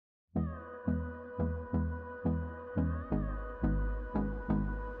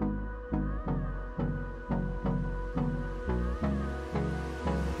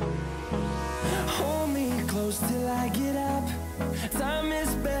close till I get up. Time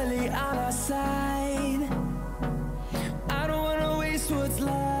is barely on our side. I don't wanna waste what's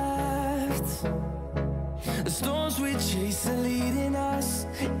left. The storms we chase are leading us,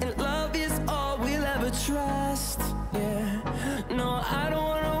 and love is all we'll ever trust. Yeah, no, I don't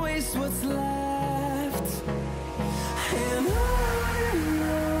wanna waste what's left. And on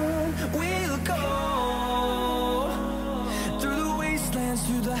we'll go, through the wastelands,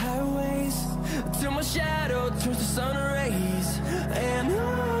 through the highways, till my shadow turns to sun rays. And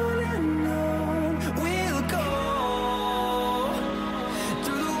on we'll go,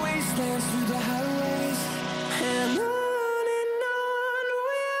 through the wastelands, through the highways, and on we'll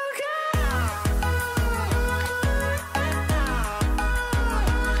go.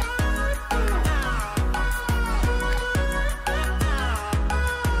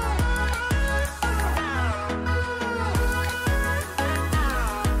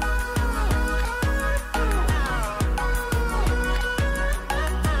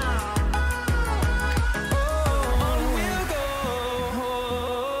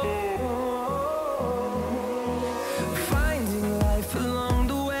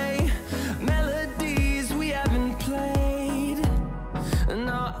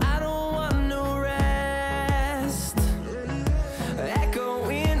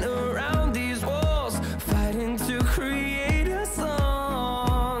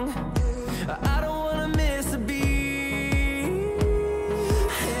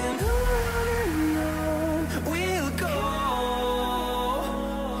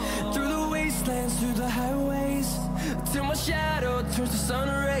 Through the highways, till my shadow turns to sun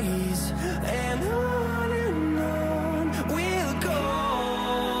rays. And on we'll go,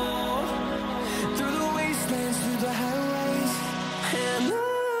 through the wastelands, through the highways, and on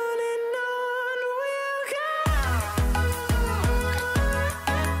we'll go.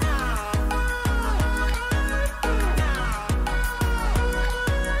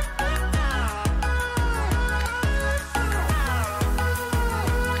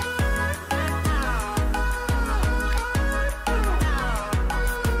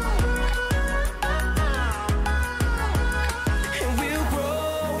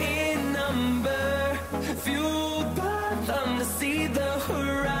 See the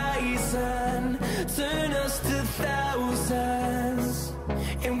horizon, turn us to thousands,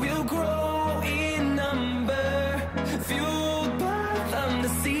 and we'll grow in number, fueled by them. To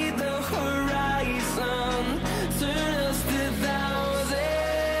see the horizon, turn us to thousands,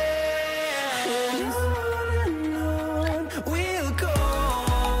 and on we'll go,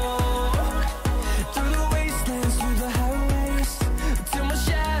 through the wastelands, through the highways, till my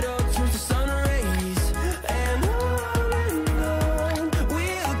shadow turns to sun rays. And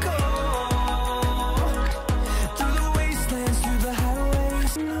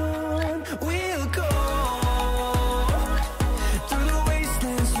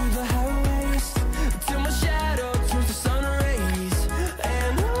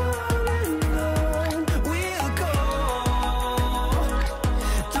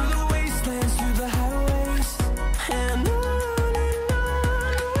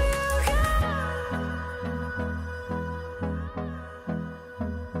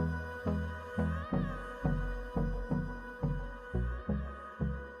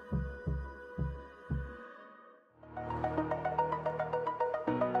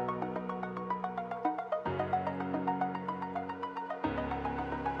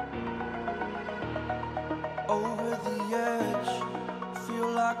over the edge, feel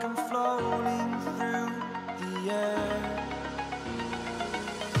like I'm floating through the air.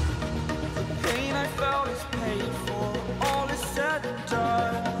 The pain I felt is paid for, all is said and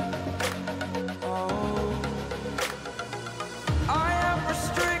done. Oh, I am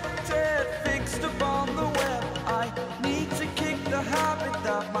restricted, fixed upon the web. I need to kick the habit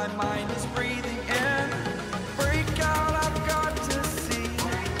that my mind is breathing in. Break out, I've got to see.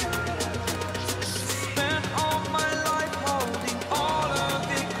 Spent all my life holding all of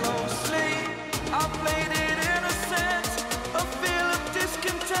it closely. I played it innocent, a feel of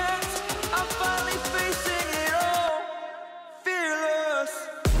discontent. I'm finally facing it all, fearless.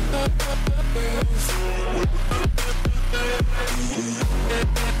 Fearless.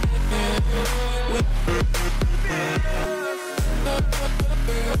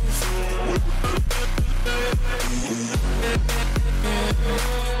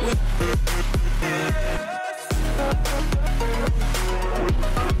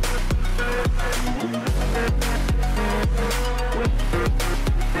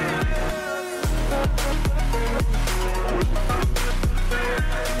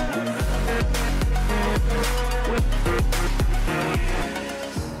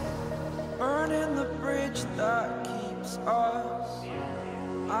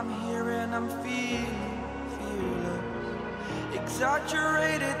 I'm here and I'm feeling fearless.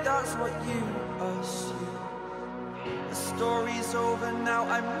 Exaggerated, that's what you assume. The story's over now,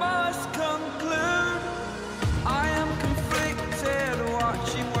 I must conclude. I am conflicted,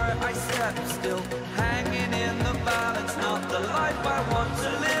 watching where I step still, hanging in the balance. Not the life I want to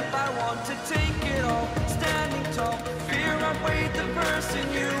live, I want to take it all. Standing tall, fear outweighed the person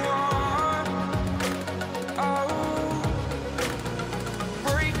you are. Oh,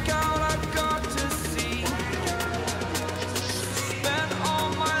 break out, I've got to see. Spent all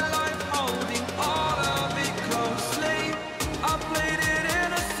my life holding all of it closely. I played it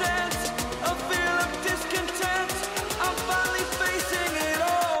innocent, a feel of discontent. I'm finally facing it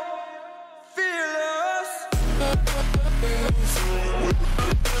all, fearless.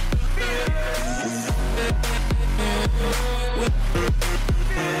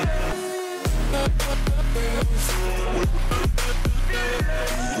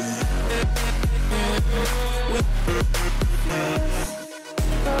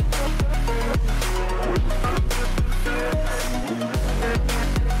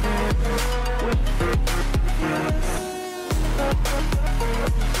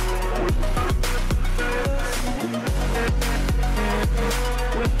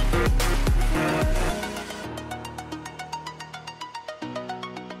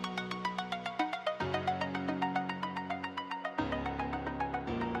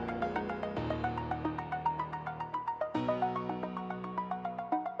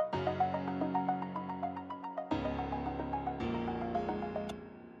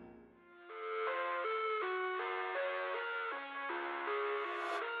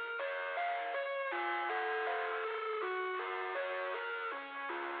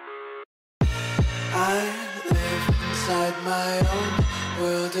 I live inside my own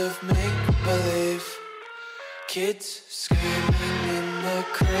world of make-believe. Kids screaming in their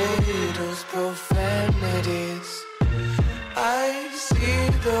cradles, profanities. I see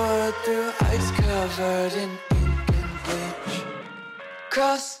the world through eyes covered in ink and bleach.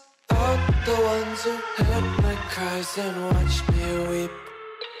 Cross out the ones who heard my cries and watched me weep.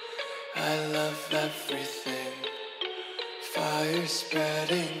 I love everything. Fire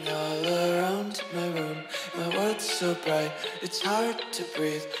spreading all around my room. My world's so bright, it's hard to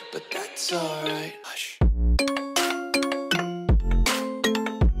breathe, but that's alright. Hush.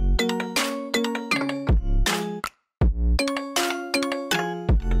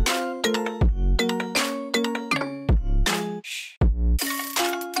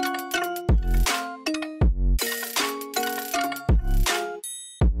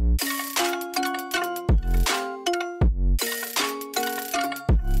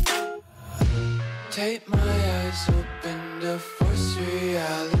 Take my eyes open to force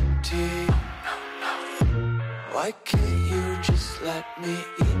reality. Why can't you just let me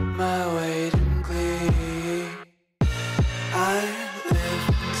eat my weight in glee? I live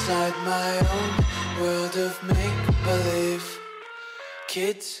inside my own world of make-believe.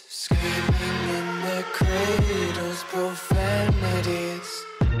 Kids screaming in their cradles, profanities.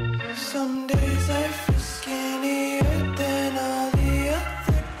 Some days I feel skinnier than all the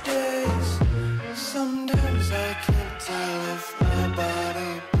other days. Sometimes I can't tell if my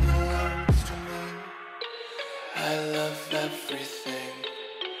body belongs to me. I love everything.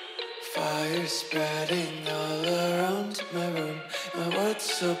 Fire spreading all around my room. My world's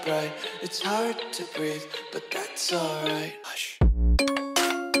so bright, it's hard to breathe, but that's alright. Hush.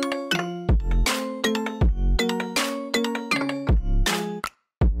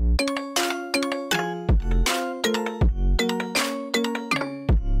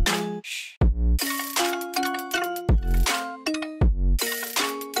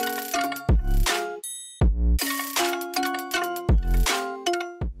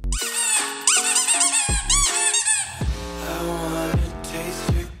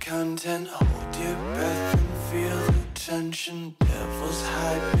 Content, hold your breath and feel the tension. Devils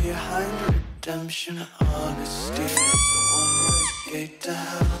hide behind redemption. Honesty is the one-way gate to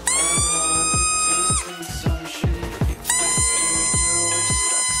hell. I wanna taste consumption. Breathe faster to where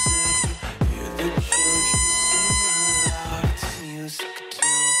stocks are deep. Hear the children sing aloud. It's music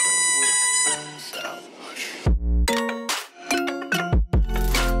too, but it burns out.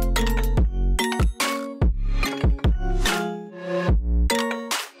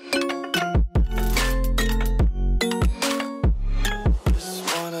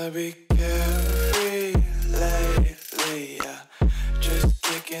 Be carefree lately, yeah. Just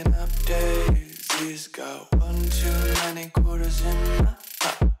kicking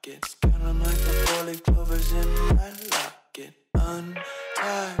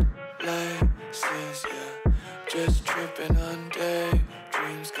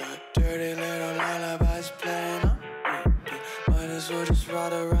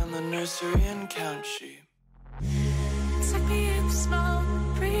grocery and count sheep. Take me in the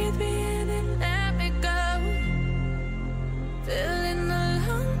smoke, breathe me in and let me go. Filling the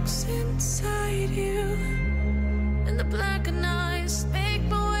lungs inside you, and the blackened eyes make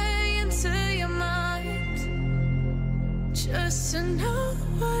my way into your mind. Just to know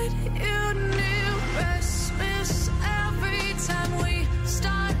what you knew. Restless every time we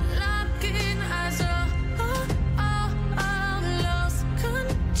start locking eyes. Lost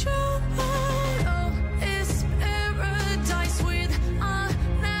control. Oh, it's paradise with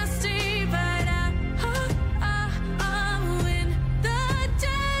honesty, but I'm in the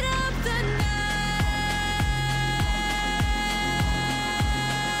dead of the night.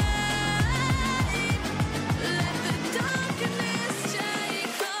 Let the darkness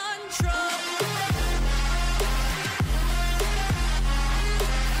take control.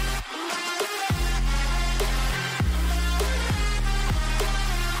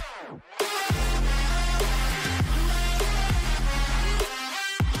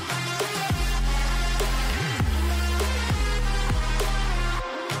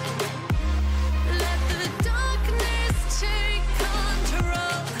 Let the darkness take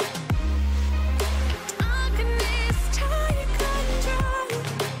control. Darkness take control.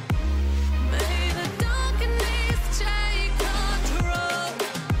 May the darkness take control.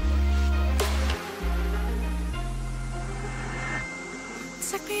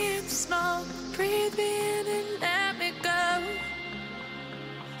 Take me in the smoke, breathe me in and let me go.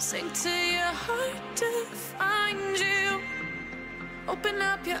 Sink to your heart to find you. Open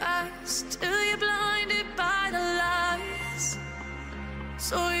up your eyes till you're blinded by the lies,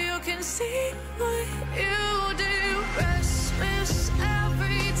 so you can see what you do. Restless